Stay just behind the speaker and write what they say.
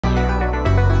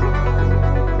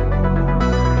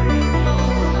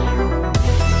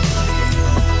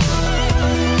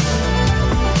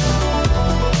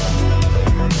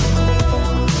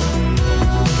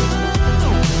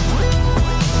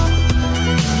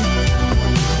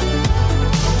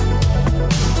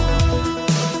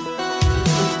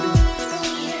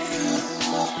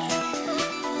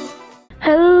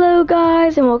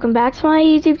welcome back to my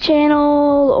YouTube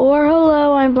channel, or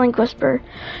hello, I'm Blank Whisper.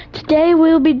 Today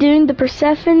we'll be doing the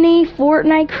Persephone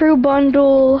Fortnite Crew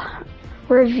Bundle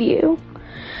review.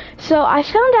 So I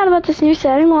found out about this new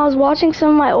setting while I was watching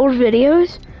some of my old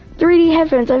videos. 3D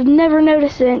headphones, I've never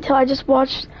noticed it until I just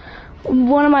watched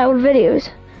one of my old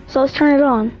videos. So let's turn it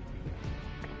on.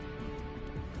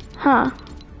 Huh,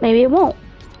 maybe it won't.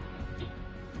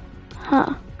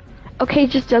 Huh, okay,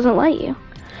 it just doesn't let you.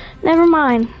 Never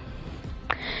mind.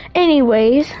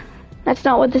 Anyways, that's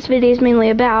not what this video is mainly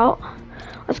about.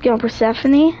 Let's get on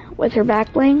Persephone with her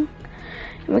back bling.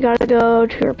 And we gotta go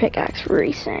to her pickaxe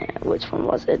recent. Which one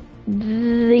was it?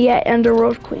 The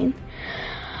Underworld Queen.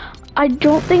 I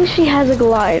don't think she has a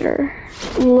glider.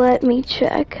 Let me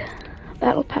check.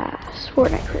 Battle Pass,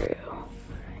 Fortnite Crew.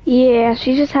 Yeah,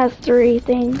 she just has 3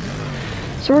 things.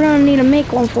 So we're gonna need to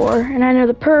make one for her. And I know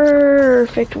the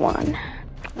perfect one.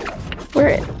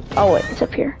 Where? Oh wait, it's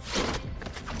up here.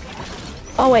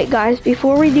 Oh wait, guys,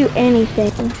 before we do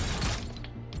anything,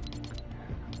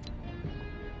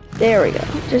 there we go,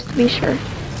 just to be sure.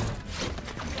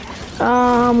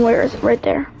 Where is it? Right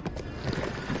there.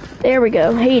 There we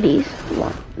go, Hades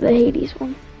one, the Hades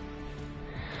one.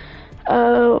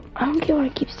 Oh, I don't get why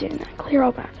it keeps doing that. Clear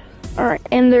all paths. All right,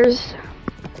 and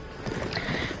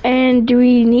do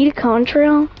we need a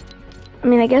contrail? I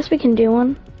mean, I guess we can do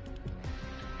one.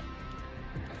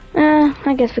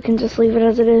 I guess we can just leave it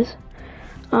as it is.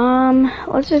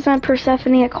 Let's design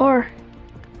Persephone a car.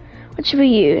 What should we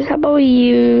use? How about we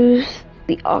use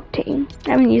the Octane?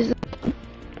 I haven't used that one.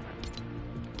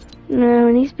 No,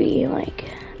 it needs to be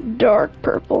like dark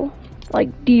purple.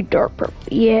 Like deep dark purple.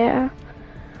 Yeah.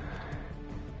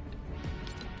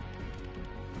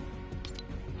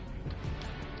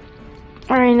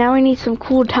 Alright, now we need some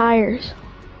cool tires.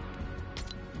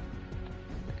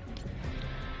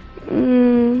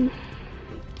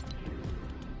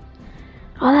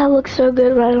 Oh, that looks so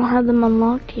good, but I don't have them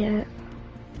unlocked yet.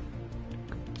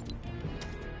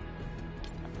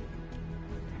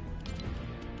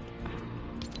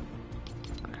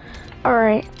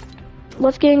 Alright,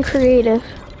 let's get creative.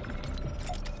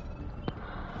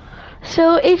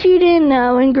 So, if you didn't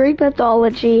know, in Greek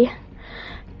mythology,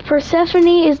 Persephone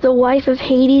is the wife of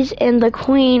Hades and the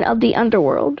queen of the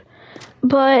underworld.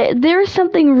 But there's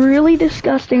something really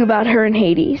disgusting about her and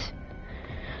Hades.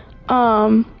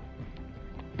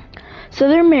 So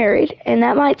they're married, and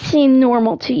that might seem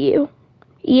normal to you.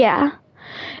 Yeah.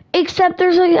 Except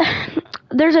there's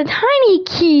a tiny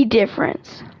key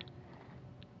difference.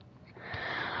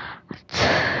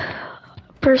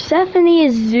 Persephone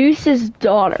is Zeus's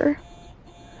daughter.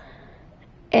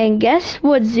 And guess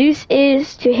what Zeus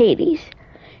is to Hades?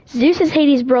 Zeus is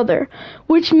Hades' brother,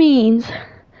 which means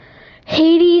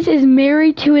Hades is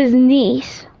married to his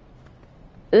niece.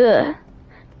 Ugh.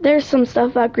 There's some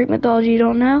stuff about Greek mythology you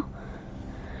don't know.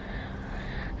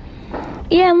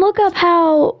 Yeah, and look up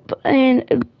how,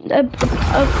 and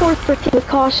of course proceed with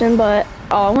caution, but,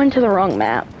 oh, I went to the wrong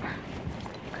map.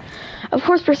 Of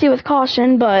course proceed with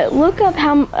caution, but look up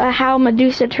how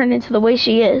Medusa turned into the way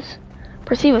she is.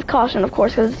 Proceed with caution, of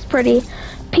course, because it's pretty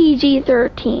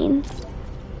PG-13.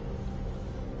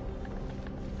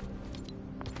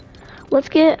 Let's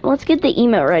get the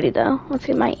emote ready though. Let's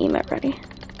get my emote ready.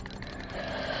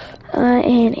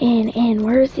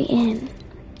 Where's the N?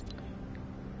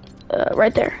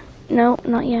 Right there. No,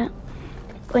 not yet.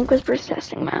 Blank Whisper's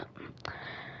testing map.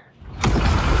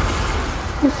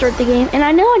 Let's start the game. And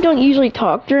I know I don't usually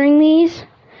talk during these,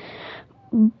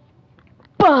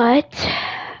 but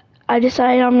I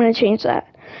decided I'm gonna change that.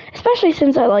 Especially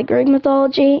since I like Greek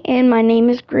mythology and my name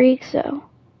is Greek, so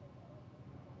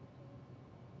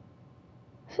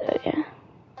yeah.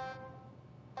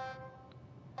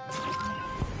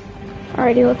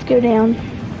 Alrighty, let's go down.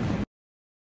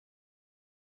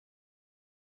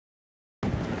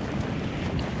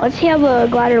 Let's see how the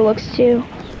glider looks too.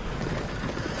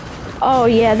 Oh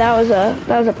yeah, that was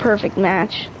a perfect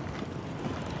match.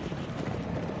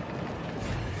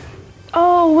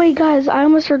 Oh wait guys, I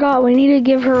almost forgot, we need to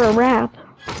give her a wrap.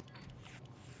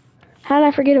 How did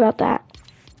I forget about that?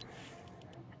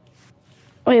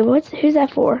 Wait, who's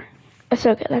that for?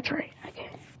 Ahsoka, that's right.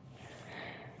 Okay.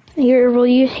 Here, we'll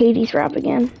use Hades wrap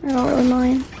again. I don't really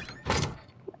mind.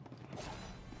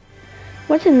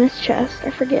 What's in this chest?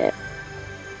 I forget.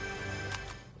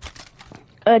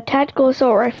 A tactical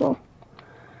assault rifle.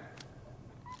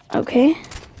 Okay.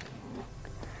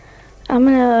 I'm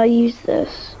gonna use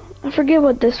this. I forget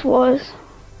what this was.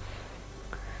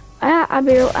 I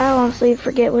honestly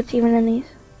forget what's even in these.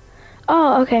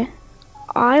 Oh, okay.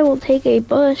 I will take a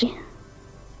bush.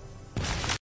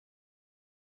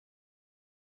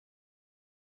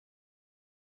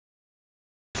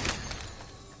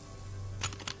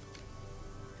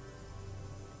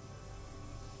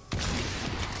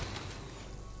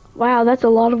 Wow, that's a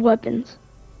lot of weapons.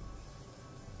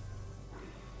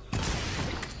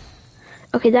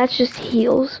 Okay, that's just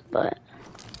heals, but...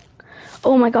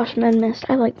 Oh my gosh, med mist.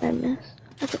 I like med mist.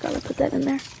 I forgot to put that in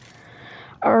there.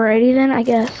 Alrighty then, I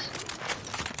guess.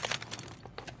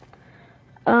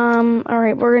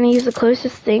 Alright, we're gonna use the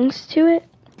closest things to it.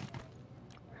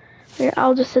 Here,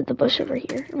 I'll just set the bush over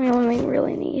here. We only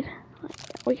really need...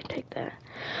 We can take that.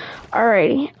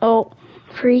 Alrighty. Oh,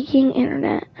 freaking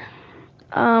internet.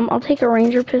 I'll take a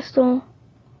ranger pistol.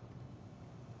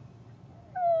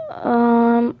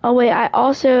 Oh wait,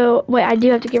 I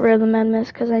do have to get rid of the med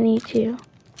mist because I need to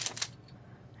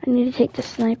take the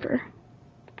sniper.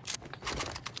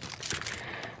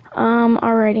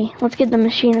 Alrighty, let's get the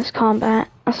machinist combat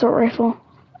assault rifle.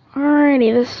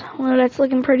 Alrighty, that's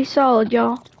looking pretty solid,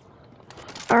 y'all.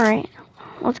 Alright,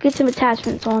 let's get some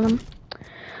attachments on them.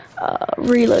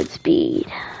 Reload speed,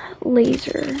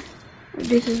 laser,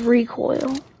 reduces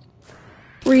recoil,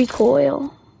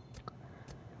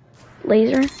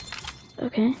 laser,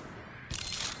 okay.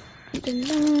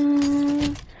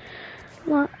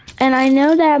 And I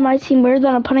know that might seem weird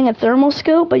that I'm putting a thermal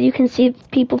scope, but you can see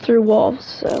people through walls,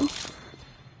 so.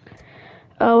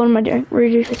 Oh, what am I doing?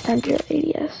 Reduces time to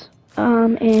ADS.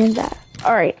 And that.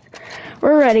 Alright,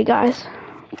 we're ready, guys.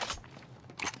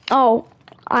 Oh,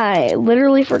 I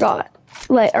literally forgot.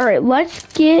 Alright, let's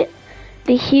get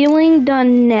the healing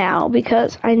done now,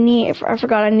 because I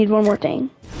forgot I need one more thing.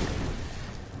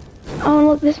 Oh,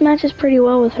 look, this matches pretty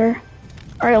well with her.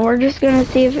 Alright, we're just gonna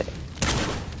see if...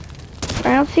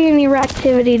 I don't see any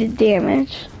reactivity to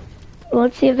damage.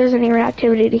 Let's see if there's any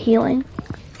reactivity to healing.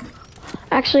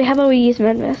 Actually, how about we use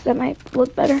med mist? That might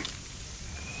look better.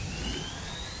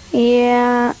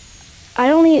 Yeah,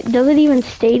 does it even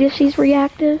state if she's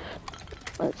reactive?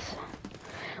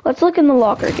 Let's look in the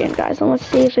locker again, guys, and let's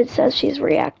see if it says she's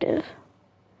reactive.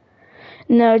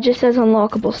 No, it just says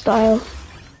unlockable style.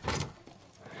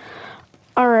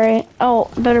 Alright. Oh,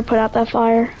 better put out that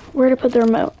fire. Where to put the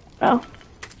remote? Oh.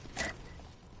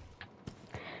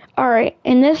 Alright,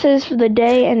 and this is for the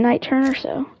day and night turn or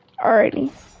so.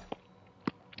 Alrighty.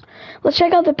 Let's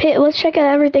check out the pit. Let's check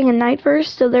out everything at night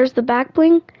first. So there's the back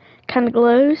bling. Kind of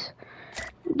glows.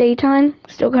 Daytime.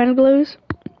 Still kind of glows.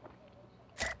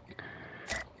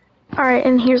 Alright,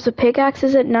 and here's the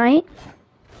pickaxes at night.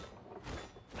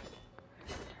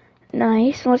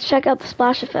 Nice. Let's check out the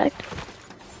splash effect.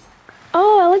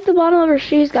 Oh, I like the bottom of her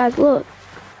shoes, guys. Look.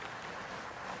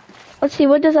 Let's see.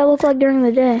 What does that look like during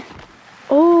the day?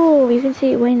 Oh, you can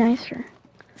see it way nicer.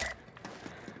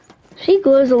 She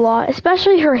glows a lot,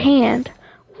 especially her hand.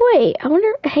 Wait, I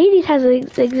wonder, Hades has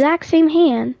the exact same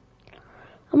hand.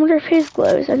 I wonder if his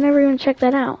glows. I've never even checked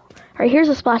that out. Alright, here's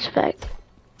the splash effect.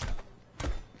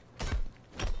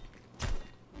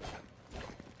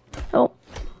 Oh.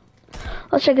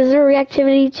 Let's check, is there a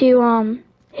reactivity to,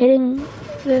 hitting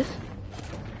this?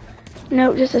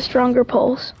 Nope, just a stronger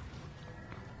pulse.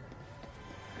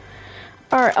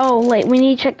 Alright, oh wait, we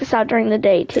need to check this out during the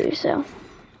day too, so.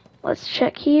 Let's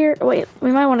check here. Wait,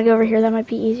 we might want to go over here, that might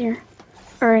be easier.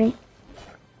 Alrighty.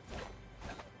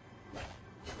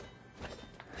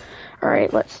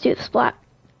 Alright, let's do the splat.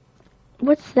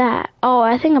 What's that? Oh,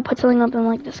 I think I put something up in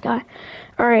like the sky.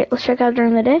 Alright, let's check out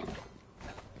during the day.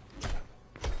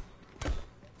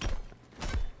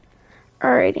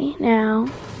 Alrighty, now.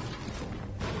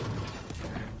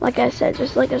 Like I said,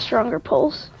 just like a stronger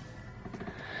pulse.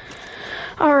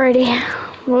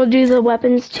 Alrighty, we'll do the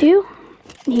weapons too.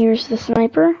 Here's the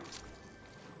sniper.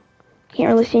 Can't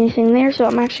really see anything there, so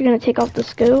I'm actually going to take off the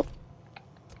scope.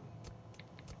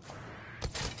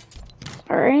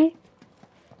 Alright.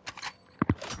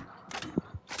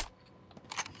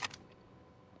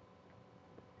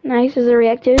 Nice, is there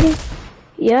reactivity?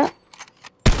 Yep.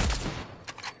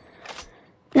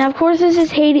 Now, of course, this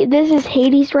is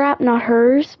Hades' wrap, not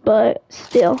hers, but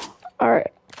still.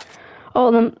 Alright.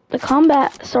 Oh, the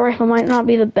combat assault rifle might not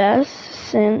be the best,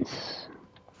 since...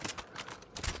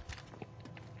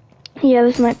 Yeah,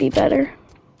 this might be better.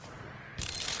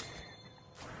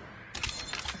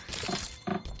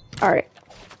 Alright.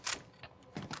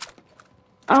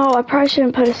 Oh, I probably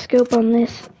shouldn't put a scope on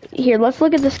this. Here, let's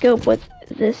look at the scope with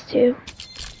this too.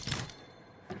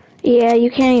 Yeah, you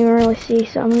can't even really see,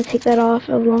 so I'm going to take that off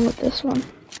along with this one.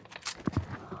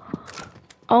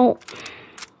 Oh.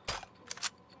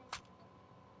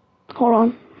 Hold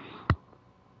on.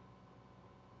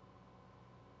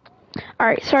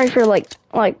 Alright, sorry for like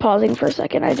pausing for a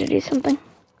second. I had to do something.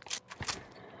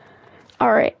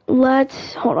 Alright,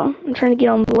 hold on. I'm trying to get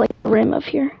on the rim of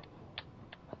here.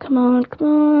 Come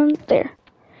on. There.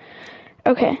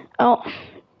 Okay. Oh,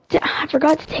 I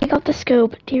forgot to take off the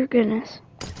scope. Dear goodness.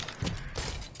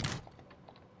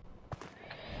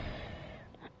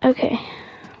 Okay.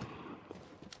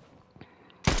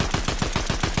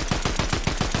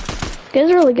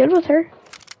 Guys really good with her.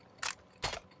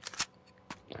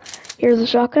 Here's a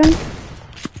shotgun.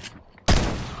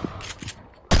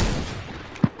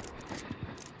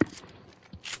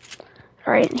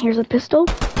 Alright, here's a pistol.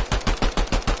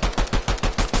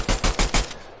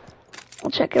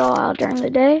 We'll check it all out during the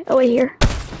day. Oh, wait, here.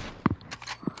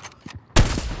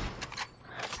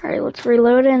 Alright, let's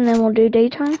reload it and then we'll do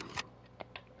daytime.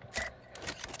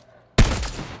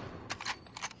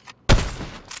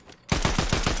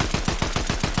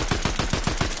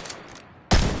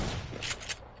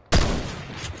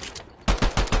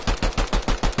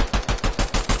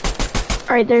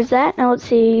 Alright, there's that. Now let's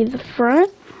see the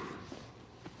front.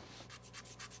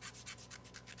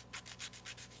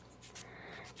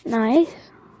 Nice.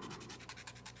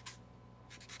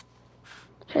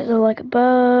 She has like a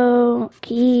bow,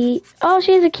 key. Oh,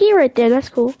 she has a key right there. That's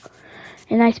cool.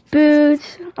 And nice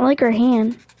boots. I like her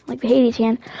hand. Like the Hades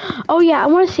hand. Oh yeah, I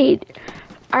want to see.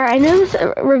 Alright, I know this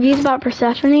review's about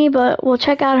Persephone, but we'll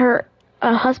check out her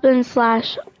husband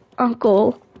slash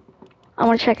uncle. I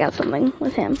want to check out something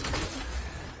with him.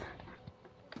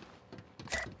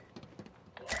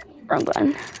 Wrong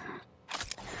button.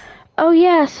 Oh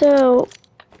yeah, so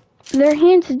their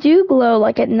hands do glow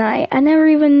like at night. I never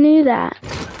even knew that.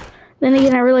 Then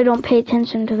again, I really don't pay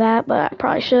attention to that, but I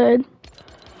probably should.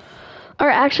 Or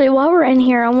actually, while we're in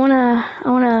here,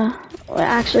 well,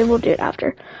 actually, we'll do it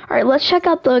after. Alright, let's check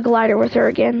out the glider with her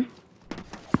again.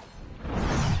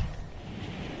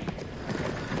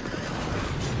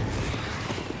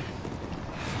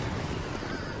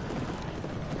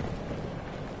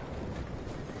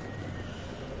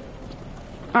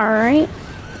 Alright.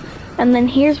 And then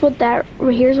here's what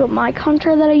my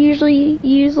contra that I usually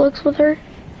use looks with her.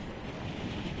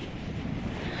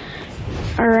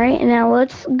 Alright, and now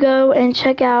let's go and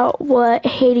check out what the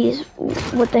Hades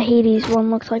one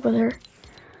looks like with her.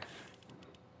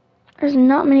 There's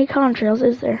not many contrails,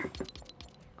 is there?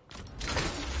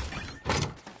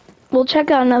 We'll check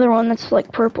out another one that's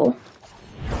like purple.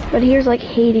 But here's like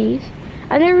Hades.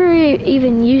 I never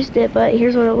even used it, but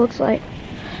here's what it looks like.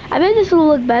 I bet this will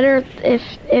look better if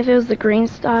it was the green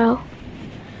style.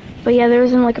 But yeah, there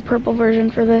isn't like a purple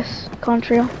version for this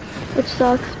contrail, which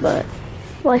sucks, but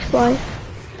life's life.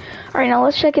 Alright, now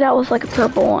let's check it out with like a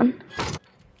purple one.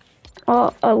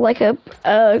 Like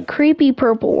a creepy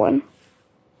purple one.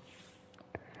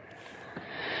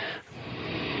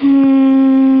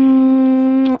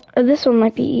 This one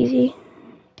might be easy.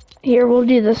 Here, we'll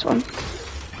do this one.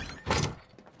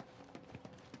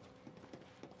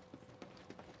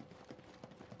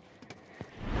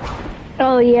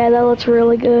 Oh yeah, that looks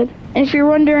really good. And if you're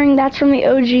wondering, that's from the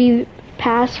OG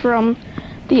pass from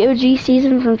the OG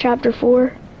season from Chapter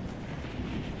 4.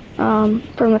 From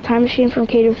the Time Machine from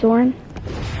Cade of Thorn.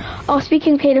 Oh,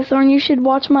 speaking of Cade of Thorn, you should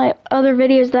watch my other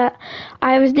videos that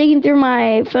I was digging through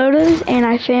my photos and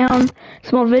I found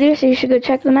some old videos, so you should go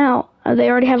check them out. They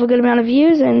already have a good amount of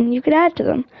views and you could add to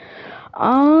them.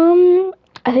 I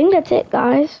think that's it,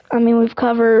 guys. I mean, we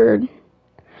covered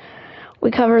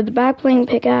the back bling,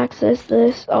 pickaxes,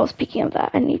 this. Oh, speaking of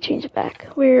that, I need to change it back.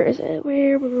 Where is it?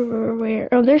 Where?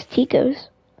 Oh, there's Tico's.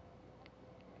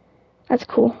 That's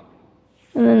cool.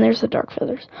 And then there's the dark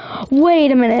feathers.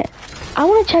 Wait a minute. I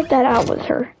want to check that out with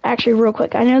her. Actually, real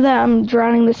quick. I know that I'm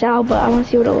drowning this out, but I want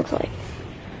to see what it looks like.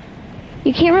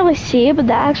 You can't really see it, but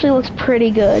that actually looks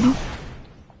pretty good.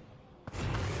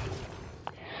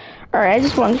 Alright, I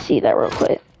just wanted to see that real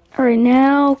quick. Alright,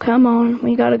 now, come on.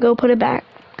 We gotta go put it back.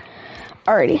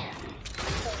 Alrighty.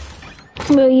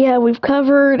 But yeah, we've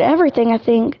covered everything, I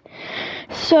think.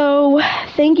 So,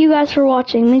 thank you guys for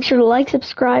watching. Make sure to like,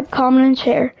 subscribe, comment, and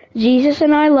share. Jesus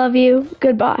and I love you.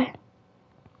 Goodbye.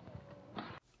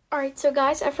 Alright, so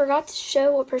guys, I forgot to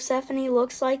show what Persephone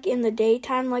looks like in the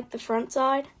daytime, like the front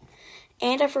side.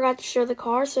 And I forgot to show the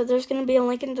car, so there's going to be a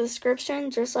link in the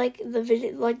description, just like the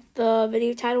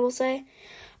video title will say,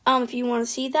 if you want to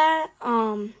see that.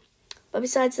 But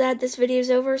besides that, this video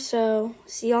is over, so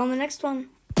see y'all in the next one.